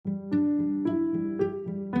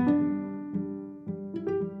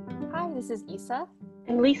This is Isa.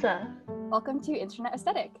 And Lisa. Welcome to Internet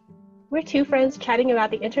Aesthetic. We're two friends chatting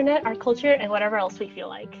about the internet, our culture, and whatever else we feel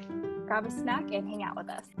like. Grab a snack and hang out with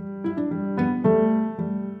us.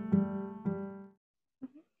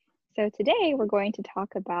 So today we're going to talk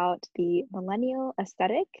about the millennial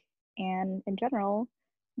aesthetic and, in general,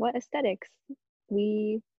 what aesthetics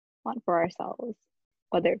we want for ourselves,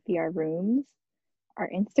 whether it be our rooms,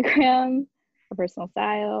 our Instagram, our personal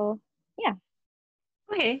style. Yeah.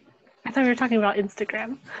 Okay. I thought we were talking about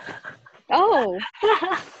Instagram. Oh,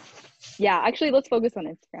 yeah. Actually, let's focus on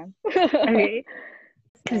Instagram. Okay.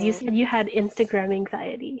 Because you said you had Instagram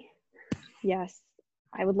anxiety. Yes.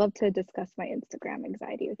 I would love to discuss my Instagram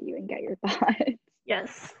anxiety with you and get your thoughts.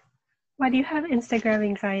 Yes. Why do you have Instagram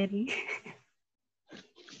anxiety?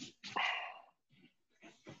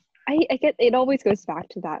 I get it always goes back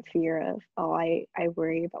to that fear of, I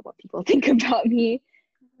worry about what people think about me.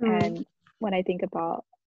 And when I think about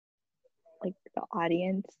like the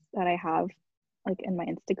audience that I have like in my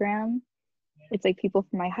Instagram, it's like people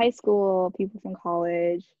from my high school, people from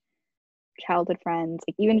college, childhood friends,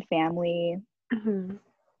 like even family,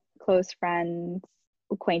 close friends,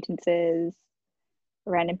 acquaintances,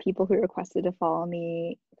 random people who requested to follow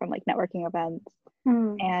me from like networking events.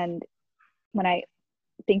 And when I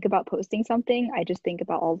think about posting something, I just think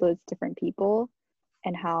about all those different people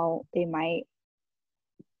and how they might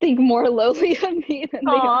think more lowly of me than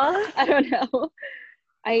they are. I don't know.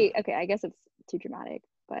 I guess it's too dramatic,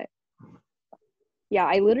 but yeah,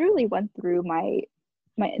 I literally went through my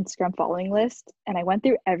Instagram following list and I went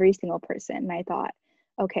through every single person and I thought,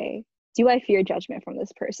 okay, do I fear judgment from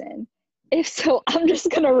this person? If so, I'm just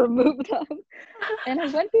gonna remove them. And I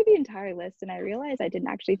went through the entire list and I realized I didn't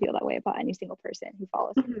actually feel that way about any single person who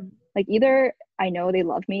follows me. Like either I know they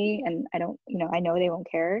love me and I don't, I know they won't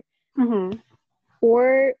care,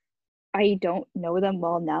 or I don't know them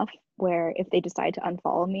well enough where if they decide to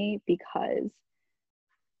unfollow me because,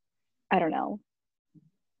 I don't know,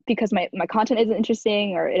 because my content isn't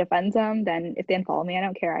interesting or it offends them, then if they unfollow me, I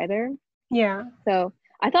don't care either. Yeah. So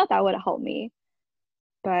I thought that would help me.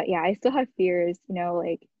 But yeah, I still have fears,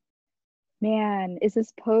 like, man, is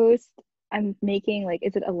this post I'm making, like,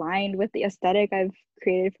 is it aligned with the aesthetic I've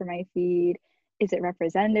created for my feed? Is it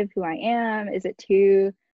representative of who I am? Is it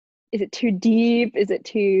too deep? Is it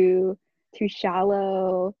too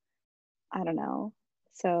shallow? I don't know.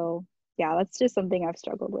 So yeah, that's just something I've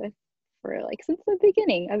struggled with for like since the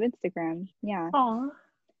beginning of Instagram. Yeah.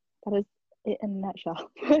 That is it in a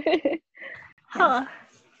nutshell.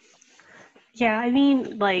 Yeah, I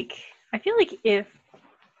mean, like, I feel like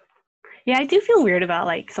I do feel weird about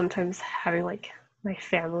like sometimes having like my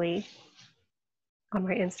family on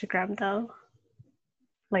my Instagram though.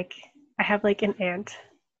 Like, I have like an aunt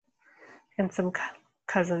and some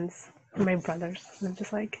cousins and my brothers, and I'm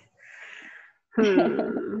just like,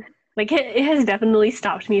 like it has definitely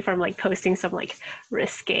stopped me from like posting some like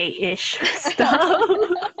risque-ish stuff.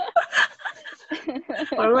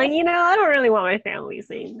 I'm like, I don't really want my family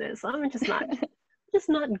seeing this. I'm just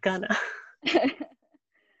not gonna.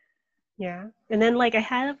 Yeah. And then like I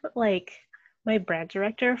have like my brand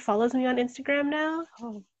director follows me on Instagram now.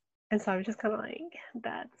 And so I'm just kind of like,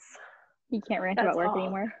 you can't rant about work all.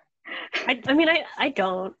 Anymore. I mean I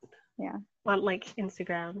don't want like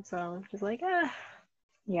Instagram, so I'm just like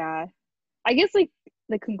yeah, I guess like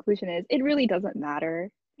the conclusion is it really doesn't matter.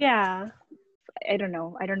 I don't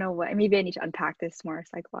know what, maybe I need to unpack this more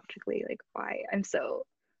psychologically, like why I'm so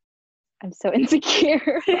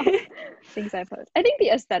insecure about things I post. I think the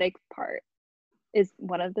aesthetic part is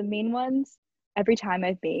one of the main ones. Every time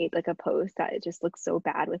I've made like a post that it just looks so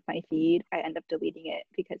bad with my feed, I end up deleting it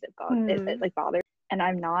because it like bothers. And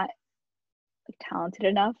I'm not like talented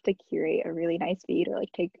enough to curate a really nice feed or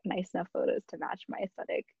like take nice enough photos to match my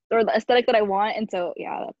aesthetic or the aesthetic that I want. And so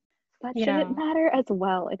that shouldn't matter as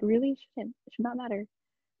well. Like really shouldn't. It should not matter.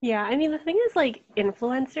 Yeah, I mean the thing is like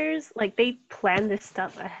influencers, like they plan this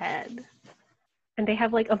stuff ahead. And they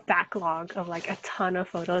have like a backlog of like a ton of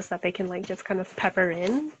photos that they can like just kind of pepper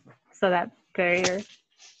in so that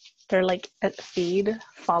their like feed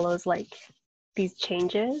follows like these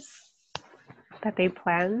changes that they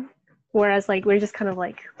plan. Whereas like we're just kind of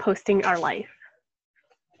like posting our life.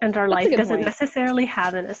 And our life doesn't necessarily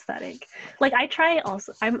have an aesthetic. Like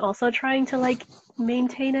I'm also trying to like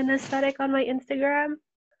maintain an aesthetic on my Instagram,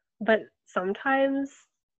 but sometimes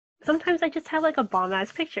I just have like a bomb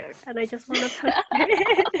ass picture and I just want to post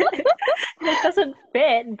it. It doesn't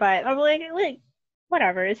fit, but I'm like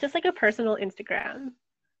whatever. It's just like a personal Instagram.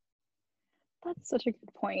 That's such a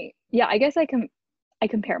good point. Yeah, I guess I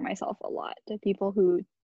compare myself a lot to people who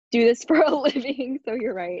do this for a living. So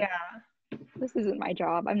you're right. Yeah. this isn't my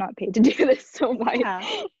job. I'm not paid to do this, so Yeah.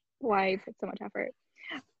 why put so much effort?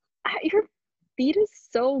 Your feed is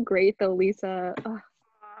so great though, Lisa. Ugh,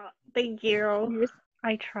 Thank you. you're just-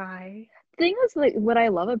 I try. the thing is, like, what I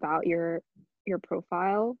love about your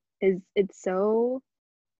profile is it's so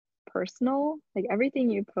personal. Like everything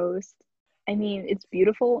you post, I mean, it's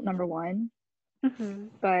beautiful, number one, Mm-hmm.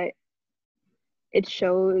 but it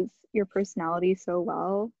shows your personality so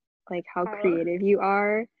well, like how creative you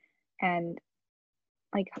are and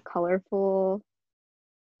like colorful,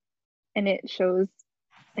 and it shows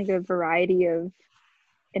like a variety of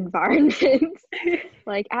environments.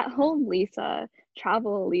 Like at home Lisa,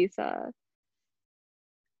 travel Lisa,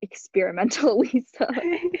 experimental Lisa.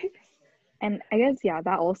 And I guess yeah,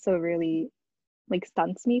 that also really like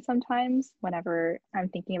stunts me sometimes whenever I'm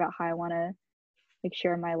thinking about how I want to like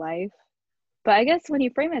share my life. But I guess when you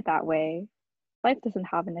frame it that way, life doesn't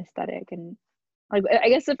have an aesthetic. And like I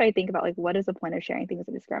guess if I think about like what is the point of sharing things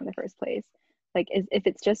on Instagram in the first place, like if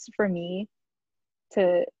it's just for me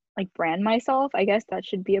to like brand myself, I guess that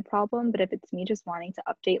should be a problem. But if it's me just wanting to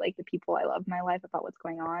update like the people I love in my life about what's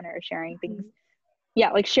going on, or sharing things,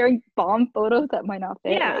 yeah, like sharing bomb photos that might not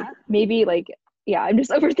fit, Yeah. like maybe like yeah, I'm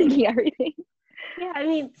just overthinking everything. Yeah, I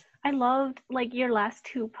mean, I loved like your last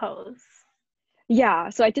two posts. Yeah,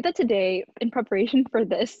 so I did that today in preparation for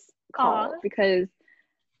this call. Aw. Because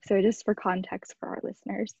so just for context for our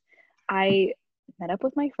listeners, I met up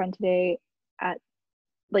with my friend today at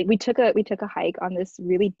like we took a hike on this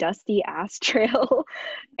really dusty ass trail,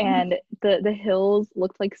 and the hills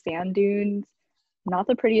looked like sand dunes. Not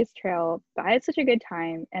the prettiest trail, but I had such a good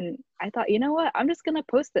time, and I thought, you know what, I'm just gonna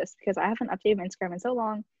post this because I haven't updated my Instagram in so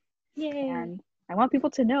long, Yay. and I want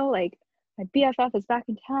people to know like my BFF is back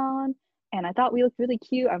in town, and I thought we looked really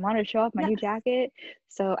cute. I wanted to show off my new jacket,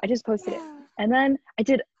 so I just posted it. And then I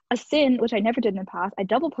did a sin, which I never did in the past. I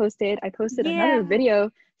double posted. I posted another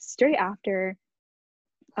video straight after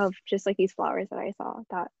of just like these flowers that I saw.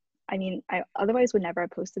 That I mean, I otherwise would never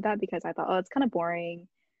have posted that because I thought, oh, it's kind of boring.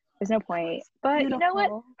 There's no point. But you know what?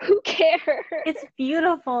 Beautiful. Who cares? It's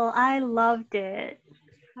beautiful. I loved it.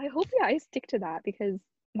 I hope yeah, I stick to that because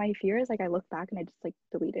my fear is like I look back and I just like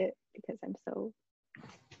delete it because I'm so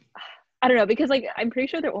I don't know, because like I'm pretty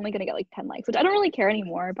sure they're only gonna get like 10 likes, which I don't really care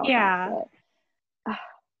anymore about Yeah. that. But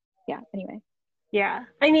yeah, anyway. Yeah.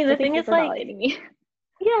 I mean, So the thank thing you is for like, validating me.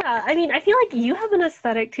 yeah, I mean, I feel like you have an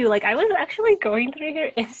aesthetic too. Like, I was actually going through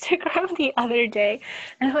your Instagram the other day,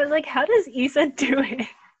 and I was like, how does Issa do it?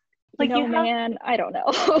 Like, You know, you have, man, I don't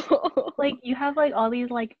know. like, you have like all these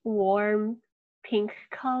like warm pink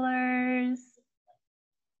colors,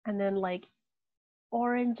 and then like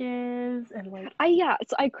oranges, and like, yeah,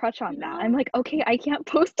 so I crutch on you that. know? I'm like, okay, I can't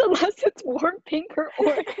post unless it's warm pink or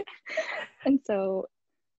orange. And so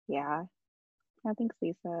yeah. No, thanks,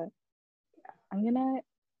 Lisa. I'm gonna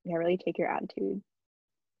really take your attitude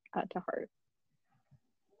to heart.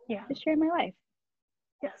 Yeah. Just share my life.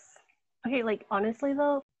 Yes. Okay, like honestly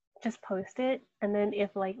though, just post it, and then if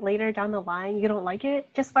like later down the line you don't like it,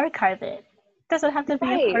 just archive it. Doesn't have to be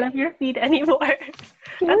a part Right. of your feed anymore.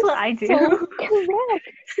 You're That's what I do. so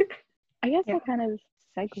correct. I guess Yeah. that kind of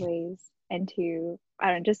segues into I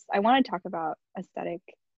don't know, just I want to talk about aesthetic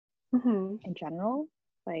Mm-hmm. in general.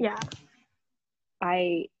 Like Yeah.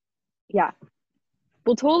 yeah,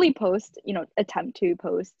 we'll totally post, attempt to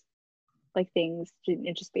post like things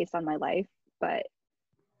just based on my life, but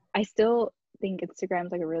I still think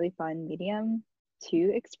Instagram's like a really fun medium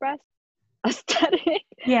to express aesthetic.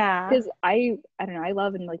 Yeah. Because I don't know, I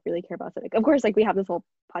love and like really care about aesthetic. Of course, like we have this whole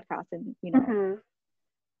podcast and Mm-hmm.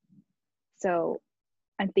 so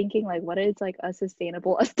I'm thinking like what is like a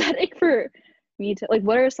sustainable aesthetic for me to like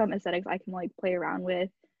what are some aesthetics I can like play around with?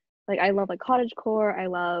 Like I love like cottagecore, I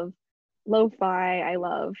love lo-fi, I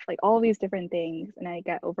love like all these different things, and I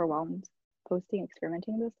get overwhelmed posting,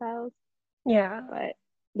 experimenting with those styles. Yeah. But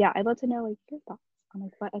yeah, I'd love to know like your thoughts on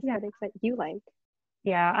like what Yeah. aesthetics that you like.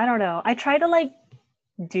 Yeah. I don't know. I try to like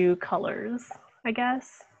do colors, I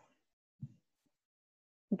guess.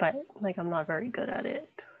 But like I'm not very good at it.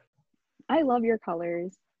 I love your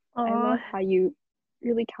colors. I Oh, love how you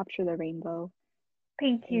really capture the rainbow.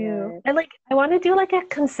 thank you. Your And like I want to do like a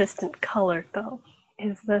consistent color though,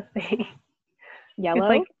 is the thing. yellow.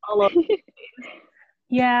 It's like all over.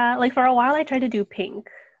 Yeah, like for a while I tried to do pink.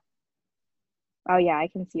 Oh yeah, I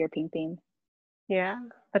can see your pink theme. Yeah.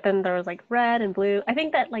 But then there was like red and blue. I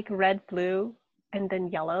think that like red, blue, and then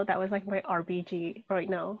yellow, that was like my RBG, or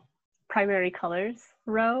no, primary colors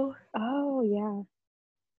row. Oh yeah.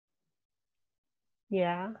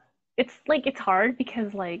 Yeah. It's like it's hard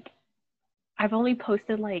because like I've only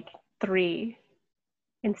posted like 3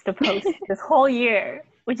 Insta posts this whole year.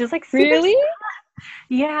 which is like super Really?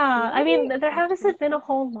 Yeah, I mean, Really? there hasn't been a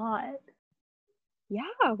whole lot.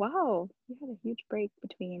 Yeah, wow. You had a huge break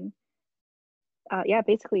between yeah,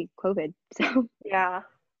 basically COVID. So Yeah.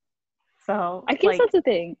 So, I guess like, that's the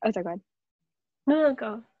thing. Oh, sorry, go ahead. no,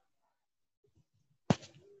 go.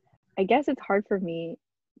 I guess it's hard for me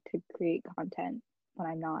to create content when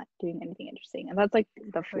I'm not doing anything interesting. And that's like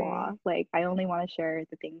the flaw. Right. Like I only want to share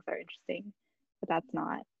the things that are interesting, but that's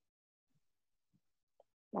not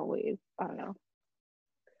always, I don't know,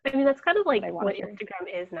 I mean, that's kind of what like I want what to share.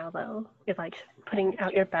 Instagram is now, though. It's like Yeah, putting that's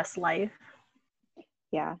out true. your best life.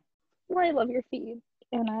 Yeah. Well, I love your feed.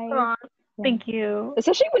 And Aw, yeah. thank you.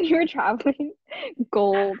 Especially when you're traveling,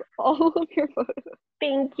 gold, all of your photos.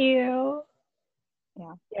 Thank you.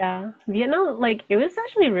 Yeah. Yeah. Vietnam, like, it was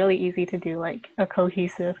actually really easy to do, like, a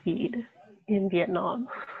cohesive feed in Vietnam.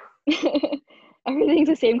 Everything's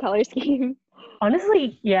the same color scheme.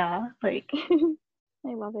 Honestly, yeah. Like,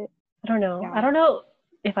 I love it. I don't know. Yeah. I don't know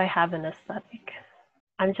if I have an aesthetic.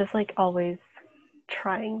 I'm just, like, always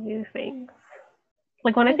trying new things.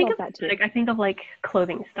 Like, when I I think love of that too. aesthetic, I think of, like,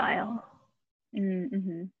 clothing style.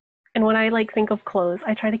 Mm-hmm. And when I, like, think of clothes,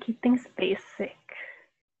 I try to keep things basic,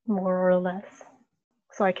 more or less,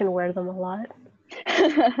 so I can wear them a lot.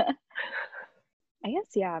 I guess,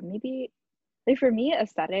 yeah, maybe like for me,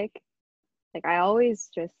 aesthetic, like I always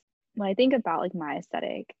just when I think about like my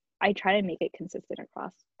aesthetic, I try to make it consistent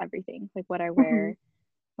across everything. Like what I Mhm. wear,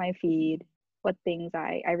 my feed, what things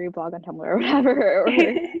I reblog on Tumblr or whatever, or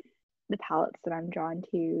the palettes that I'm drawn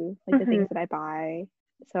to, like the Mhm. things that I buy.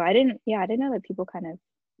 So I didn't know that people kind of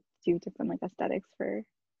do different like aesthetics for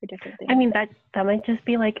different I things. mean, that might just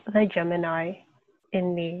be like the Gemini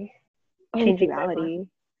in me Oh, changing my mind. duality.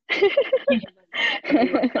 Changing my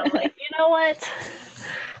mind. Like, I'm like, you know what?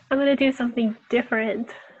 I'm gonna do something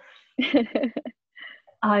different.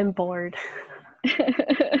 I'm bored.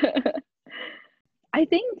 I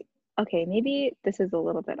think, okay, maybe this is a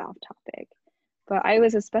little bit off topic, but I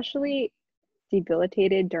was especially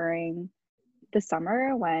debilitated during the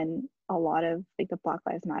summer when a lot of like the Black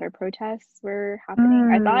Lives Matter protests were happening.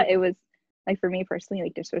 I Mm, thought it was like for me personally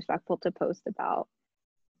like disrespectful to post about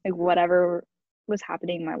like whatever was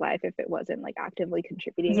happening in my life if it wasn't like actively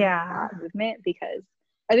contributing to yeah, that movement because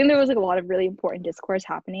I think there was like a lot of really important discourse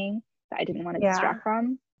happening that I didn't want to yeah. distract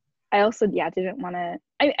from. I also didn't want to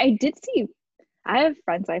I did see I have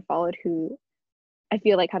friends I followed who I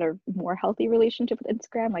feel like had a more healthy relationship with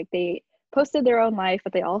Instagram. Like they posted their own life,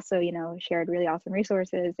 but they also, you know, shared really awesome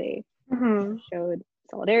resources. They Hmm. showed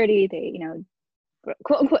solidarity. They, you know,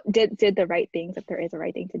 quote unquote did the right things if there is a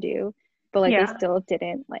right thing to do. But like they Yeah, still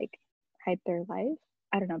didn't like hide their life.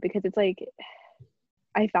 I don't know, because it's like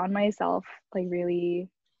I found myself like really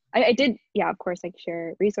I did, yeah, of course, like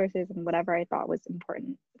share resources and whatever I thought was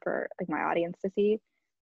important for like my audience to see.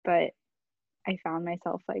 But I found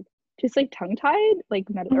myself like just like tongue tied, like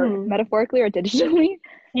or hmm, metaphorically or digitally,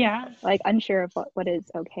 yeah, like unsure of what is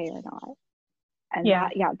okay or not. And yeah.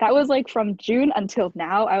 that, yeah, that was like from June until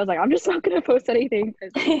now. I was like, I'm just not gonna post anything.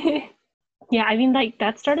 Yeah, I mean, like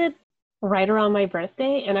that started right around my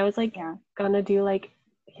birthday, and I was like Yeah, gonna do like,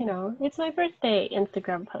 it's my birthday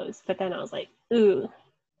Instagram post, but then I was like, ooh,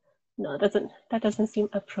 no, that doesn't seem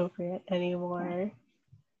appropriate anymore.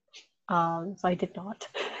 So I did not.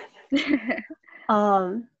 yeah.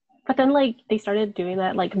 But then like they started doing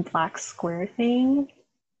that like black square thing,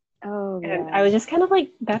 Oh and I yeah, was just kind of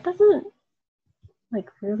like, that doesn't like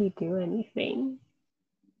really do anything,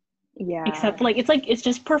 yeah, except like it's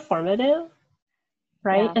just performative,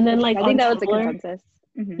 right? yeah. And then That's true. like I on think that was the Tumblr, consensus.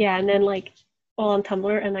 Hmm. yeah, and then like, well, on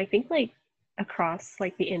Tumblr, and I think like across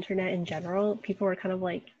like the internet in general, people were kind of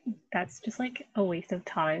like, that's just like a waste of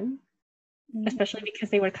time, especially because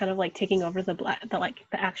they were kind of like taking over the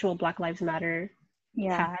actual Black Lives Matter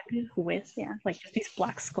Yeah, tag with yeah. like just these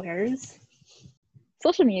black squares.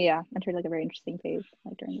 Social media entered like a very interesting phase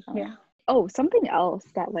like during the summer. Yeah. Oh, something else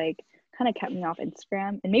that like kind of kept me off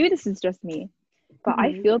Instagram, and maybe this is just me, but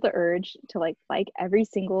I Hmm. feel the urge to like every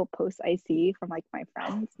single post I see from like my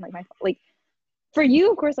friends, like my like for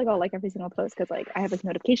you, of course, like I'll like every single post because like I have like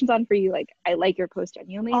notifications on for you, like I like your post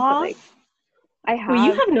genuinely, but Aw, like I well,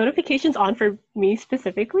 you have have notifications on for me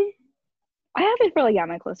specifically? I have it for like yeah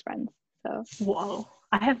my close friends, so Whoa.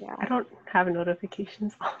 I yeah. don't have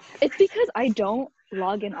notifications on. It's because I don't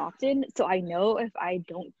log in often, so I know if I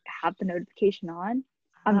don't have the notification on,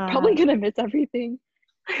 I'm probably Uh, gonna miss everything.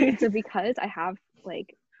 And so because I have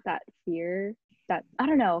like that fear that I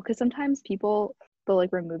don't know, because sometimes people they'll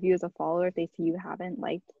like remove you as a follower if they see you haven't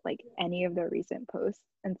liked like any of their recent posts.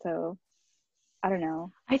 And so I don't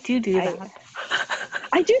know. I do I that.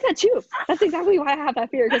 I do that too. That's exactly why I have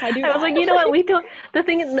that fear, because I do I that. was like, you know what, we don't, the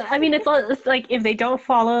thing is, I mean, it's like, if they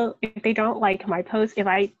don't like my posts, if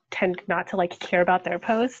I tend not to like care about their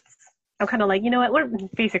posts, I'm kind of like, you know what, we're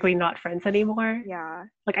basically not friends anymore. Yeah.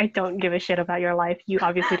 Like, I don't give a shit about your life. You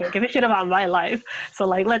obviously don't give a shit about my life. So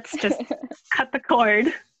like, let's just cut the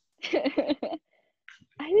cord. I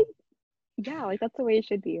think, yeah, like that's the way it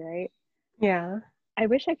should be, right? Yeah. I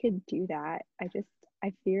wish I could do that.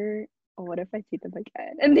 I fear, oh, what if I see them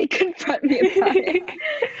again and they confront me about it?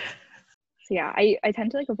 So yeah, I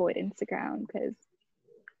tend to like avoid Instagram because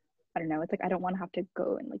I don't know, it's like I don't want to have to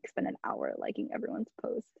go and like spend an hour liking everyone's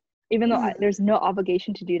post, even though there's no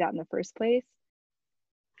obligation to do that in the first place.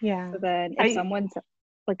 Yeah. So then if someone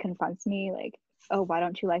like confronts me like, oh, why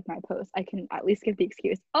don't you like my post? I can at least give the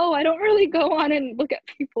excuse, oh, I don't really go on and look at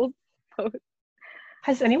people's posts.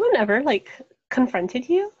 Has anyone ever like confronted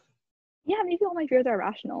you? Yeah, maybe all my fears are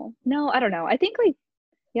irrational. No, I don't know. I think like,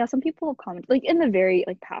 yeah, some people comment like in the very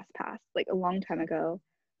like past, like a long time ago,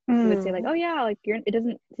 they would say like, oh yeah, like it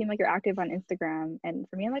doesn't seem like you're active on Instagram. And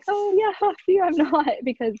for me, I'm like, oh yeah, see, I'm not,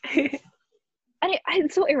 because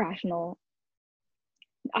it's so irrational.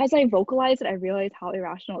 As I vocalize it, I realize how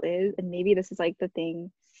irrational it is, and maybe this is like the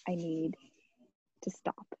thing I need to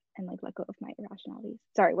stop and like let go of my irrationality.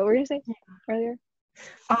 Sorry, what were you gonna say earlier?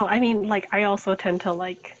 Oh, I mean, like I also tend to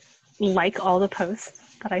like all the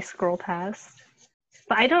posts that I scroll past,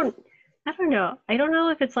 but I don't know. I don't know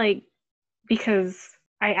if it's like because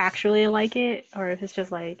I actually like it, or if it's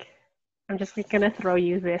just like I'm just like gonna throw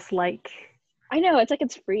you this like. I know, it's like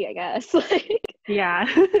it's free, I guess. Like yeah,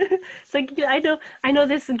 it's like I know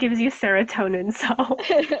this gives you serotonin, so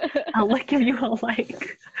I'll like give you a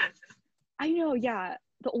like. I know, yeah.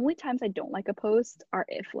 The only times I don't like a post are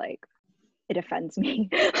if like it offends me.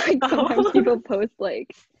 Like sometimes people post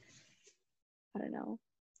like, I don't know,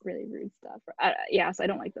 really rude stuff. Yeah, so I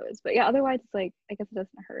don't like those. But yeah, otherwise it's like, I guess it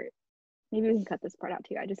doesn't hurt. Maybe we can cut this part out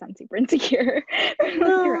too. I just sound super insecure.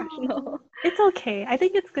 No, irrational. it's okay. I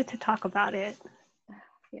think it's good to talk about it.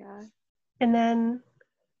 Yeah. And then,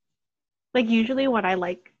 like usually when I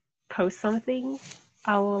like post something,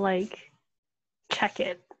 I will like check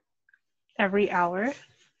it every hour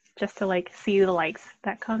just to like see the likes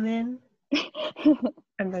that come in.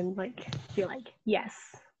 And then like be like, yes.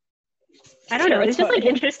 I don't know. It's just like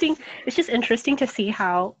interesting. It's just interesting to see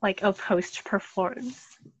how like a post performs.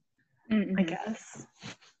 I guess.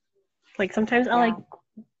 Like sometimes I'll like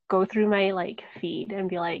go through my like feed and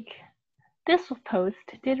be like, this post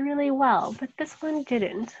did really well, but this one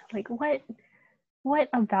didn't. Like what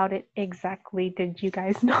about it exactly did you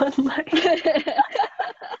guys not like?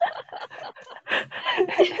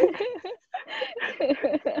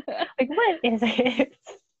 Like what is it?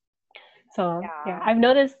 So yeah, I've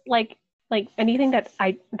noticed like anything that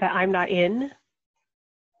I'm not in,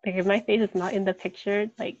 like if my face is not in the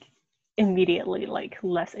picture, like immediately like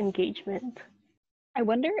less engagement. I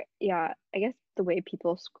wonder, yeah, I guess the way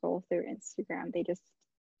people scroll through Instagram, they just,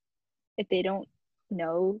 if they don't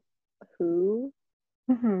know who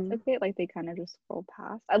took it, like they kind of just scroll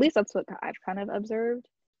past. At least that's what I've kind of observed.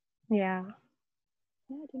 Yeah.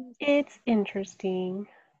 It's interesting.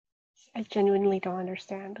 I genuinely don't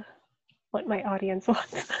understand what my audience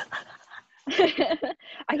wants.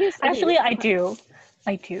 I guess actually I do.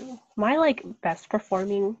 My like best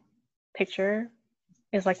performing picture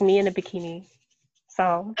is like me in a bikini.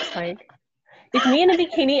 So like it's me in a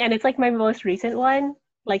bikini and it's like my most recent one,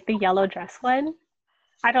 like the yellow dress one.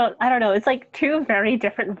 I don't know. It's like two very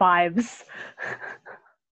different vibes.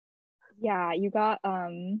 Yeah, you got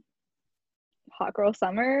Hot Girl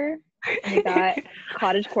Summer and you got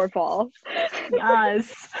Cottagecore Fall.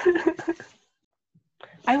 Yes.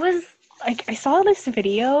 I saw this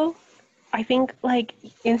video. I think like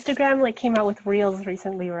Instagram like came out with Reels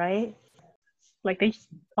recently, right? Like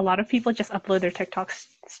a lot of people just upload their TikToks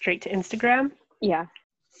straight to Instagram. Yeah.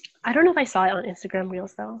 I don't know if I saw it on Instagram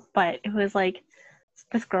Reels though, but it was like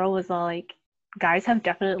this girl was all like, guys have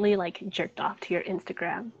definitely like jerked off to your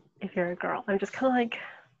Instagram if you're a girl. I'm just kind of like,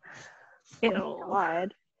 ew. Oh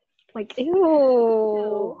God. Like,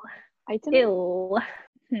 ew. Ew.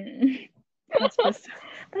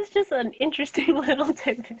 That's just an interesting little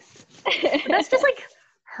tidbit. That's just like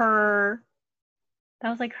that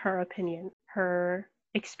was like her opinion, her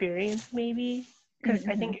experience maybe. Because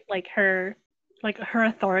I think like her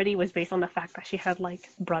authority was based on the fact that she had like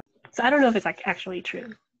brothers. So I don't know if it's like actually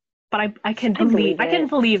true, but I can believe it. I can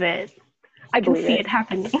believe it. I can see it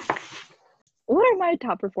happening. What are my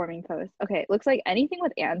top performing posts? Okay, looks like anything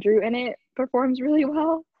with Andrew in it performs really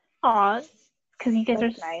well. Aw, because you guys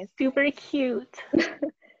are super cute.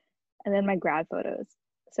 And then my grad photos.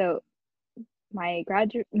 So my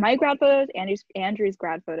grad photos, Andrew's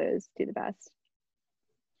grad photos do the best.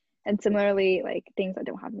 And similarly, like things that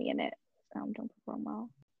don't have me in it don't perform well,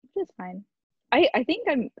 which is fine. I think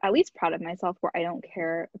I'm at least proud of myself where I don't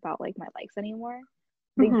care about like my likes anymore.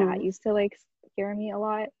 I think that used to like scare me a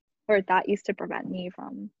lot, or that used to prevent me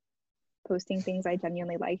from posting things I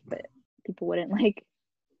genuinely liked but people wouldn't like.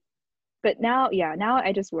 But now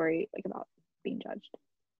I just worry like about being judged.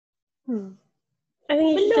 I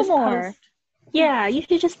think you should no just more. post. Yeah, you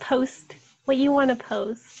should just post what you want to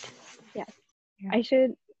post. Yes. Yeah. I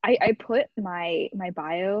should. I put my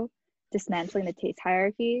bio dismantling the taste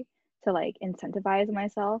hierarchy to like incentivize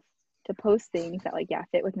myself to post things that like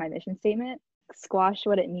fit with my mission statement. Squash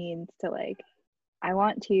what it means to like I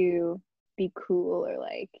want to be cool or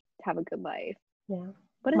like have a good life. Yeah.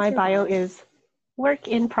 What is my your bio is work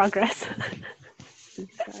in progress.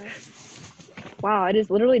 Wow, it is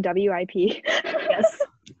literally WIP. Yes,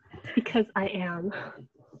 because I am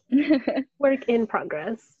work in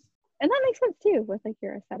progress. And that makes sense too with like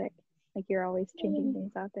your aesthetic. Like you're always changing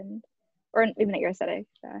things up or even at your aesthetic.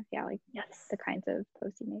 Like yes, the kinds of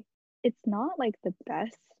posts you make. It's not like the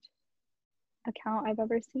best account I've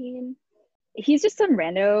ever seen. He's just some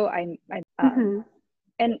rando.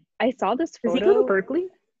 And I saw this photo. Does he go to Berkeley?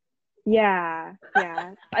 Yeah.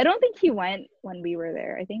 I don't think he went when we were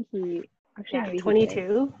there. I think he actually maybe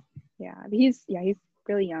 22. He's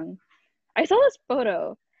really young. I saw this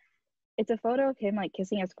photo. It's a photo of him like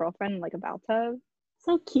kissing his girlfriend in like a bathtub.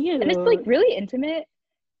 So cute. And it's like really intimate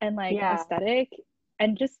and like aesthetic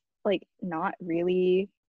and just like not really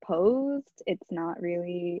posed. It's not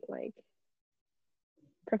really like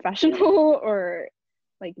professional or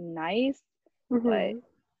like nice. But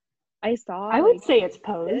I would say it's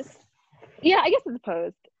posed. Yeah, I guess it's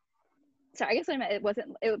posed. So I guess what I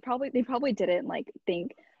meant, they probably didn't like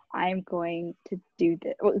think I'm going to do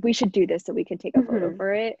this. We should do this so we can take a photo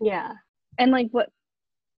for it. Yeah. And like what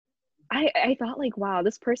I thought like, wow,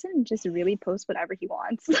 this person just really posts whatever he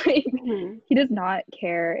wants. Like he does not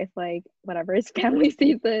care if like whatever his family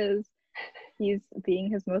sees this. He's being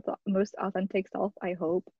his most authentic self, I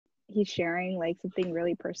hope. He's sharing like something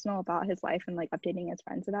really personal about his life and like updating his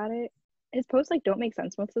friends about it. His posts like don't make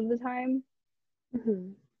sense most of the time.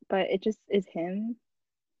 But it just is him.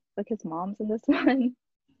 Like his mom's in this one.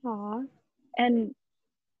 Aww. And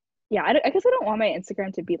yeah, I guess I don't want my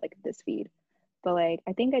Instagram to be like this feed. But like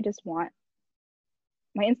I think I just want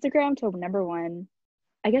my Instagram to number one,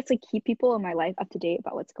 I guess like keep people in my life up to date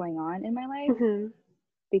about what's going on in my life.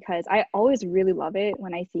 Because I always really love it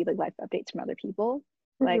when I see like life updates from other people.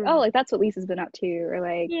 Like, oh, like that's what Lisa's been up to, or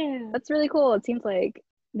like that's really cool. It seems like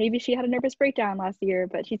maybe she had a nervous breakdown last year,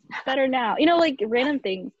 but she's better now. You know, like random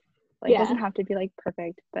things. Like it doesn't have to be like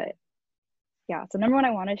perfect, but yeah. So number one,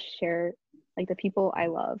 I want to share like the people I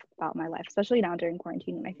love about my life, especially now during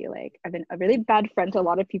quarantine when I feel like I've been a really bad friend to a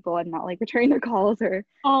lot of people and not like returning their calls or sitting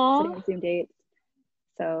on Zoom dates.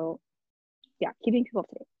 So yeah, keeping people up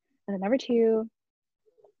to date. And then number two,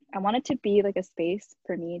 I want it to be like a space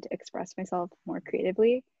for me to express myself more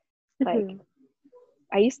creatively. Like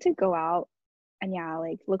I used to go out and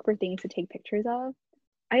like look for things to take pictures of.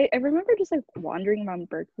 I remember just like wandering around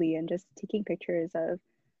Berkeley and just taking pictures of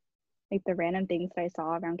like the random things that I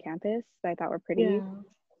saw around campus that I thought were pretty.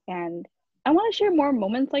 And I want to share more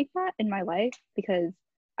moments like that in my life because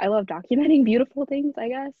I love documenting beautiful things, I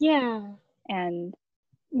guess. And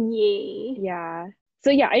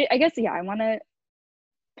so I guess I want to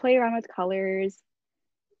play around with colors,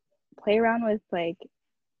 play around with like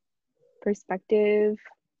perspective,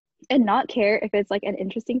 and not care if it's like an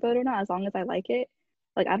interesting photo or not, as long as I like it.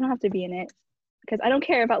 Like I don't have to be in it because I don't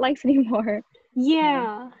care about likes anymore.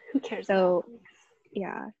 Who cares? So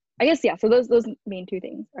I guess so those main two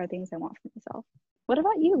things are things I want for myself. What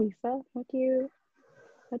about you, Lisa? What do you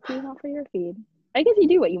want for your feed? I guess you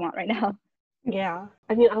do what you want right now.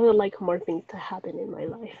 I mean, I would like more things to happen in my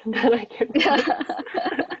life that I can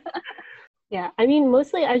I mean,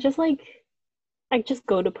 mostly I just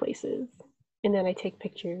go to places and then I take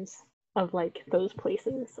pictures of like those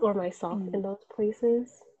places or myself in those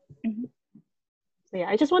places. So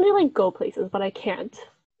I just want to like go places, but I can't.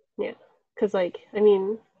 Because like, I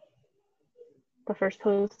mean, the first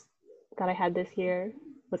post that I had this year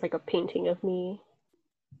was like a painting of me,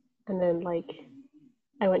 and then like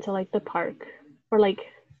I went to like the park or like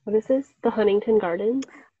what is this? The Huntington Gardens.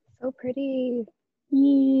 So pretty.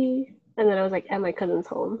 And then I was like at my cousin's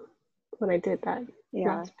home when I did that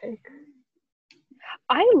last pic.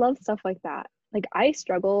 I love stuff like that. Like I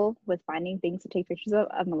struggle with finding things to take pictures of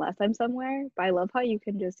unless I'm somewhere, but I love how you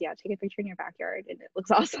can just take a picture in your backyard and it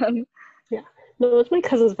looks awesome. No, it's my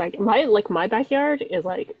cousin's backyard. My backyard is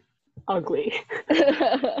like ugly.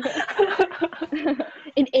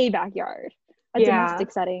 In a backyard, a Yeah.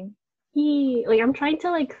 domestic setting. I'm trying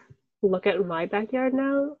to like look at my backyard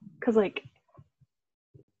now because like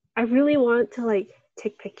I really want to like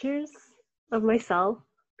take pictures of myself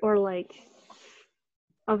or like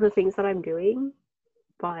of the things that I'm doing,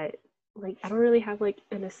 but like I don't really have like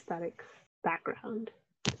an aesthetic background.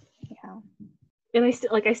 Yeah. And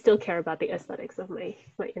I still care about the aesthetics of my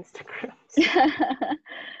Instagrams.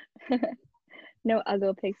 No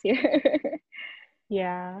ugly pics here.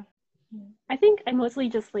 Yeah. I think I mostly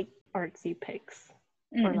just like artsy pics.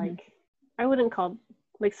 Or Mhm. like I wouldn't call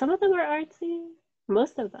like some of them are artsy.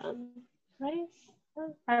 Most of them, right?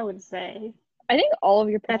 I would say I think all of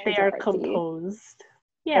your that they pictures are artsy. composed.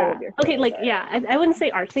 All Yeah. of your Okay, photos like are. yeah, I wouldn't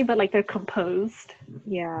say artsy, but like they're composed.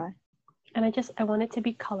 Yeah. And I want it to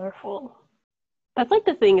be colorful. That's like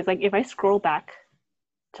the thing is like if I scroll back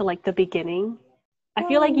to like the beginning, I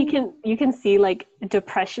feel like you can see like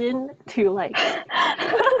depression to like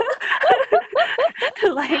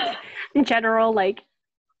to like general like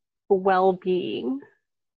well-being.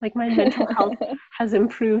 Like my mental health has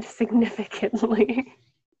improved significantly.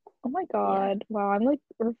 Oh my god. Wow, I'm like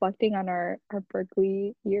reflecting on our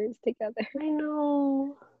Berkeley years together. I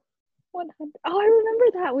know. 100. Oh, I remember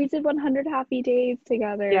that. We did 100 happy days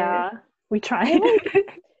together. Yeah, we tried.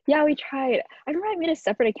 Yeah, we tried. I remember I made a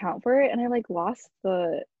separate account for it and I like lost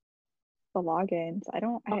the logins.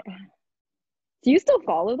 Do you still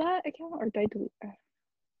follow that account or did I delete it?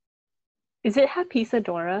 Is it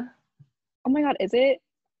Hapisadora? Oh my god, is it?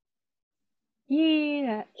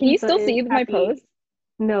 Yeah. Can you Pizza still is see my happy. posts?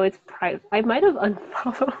 No, it's private. I might have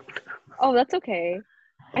unfollowed. Oh, that's okay.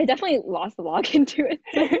 I definitely lost the login to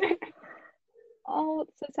it. Oh,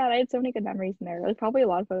 it's so sad. I had so many good memories in there. There's probably a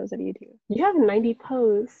lot of photos of you too. You have 90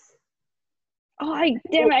 posts. Oh,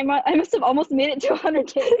 damn it! I must have almost made it to 100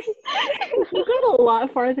 days. You got a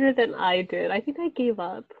lot farther than I did. I think I gave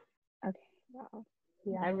up. Okay. Wow.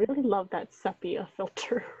 Yeah, I really love that sepia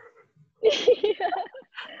filter. Yeah.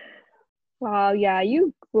 Wow. Yeah,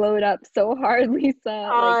 you glowed up so hard,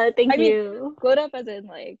 Lisa. Thank I mean, you. glowed up as in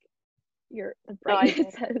like the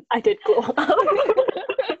brightness. I did glow up.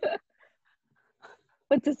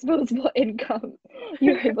 With disposable income,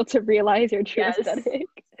 you were able to realize your true Yes. aesthetic.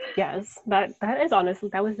 Yes, that is honestly,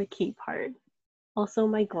 that was the key part. Also,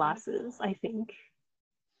 my glasses, I think,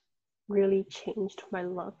 really changed my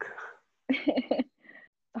look.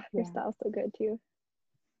 Oh, your style's so good too.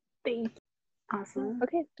 Thank you. Awesome.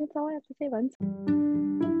 Okay, that's all I have to say, Lens.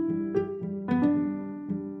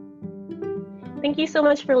 Thank you so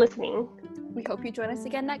much for listening. We hope you join us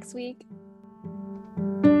again next week.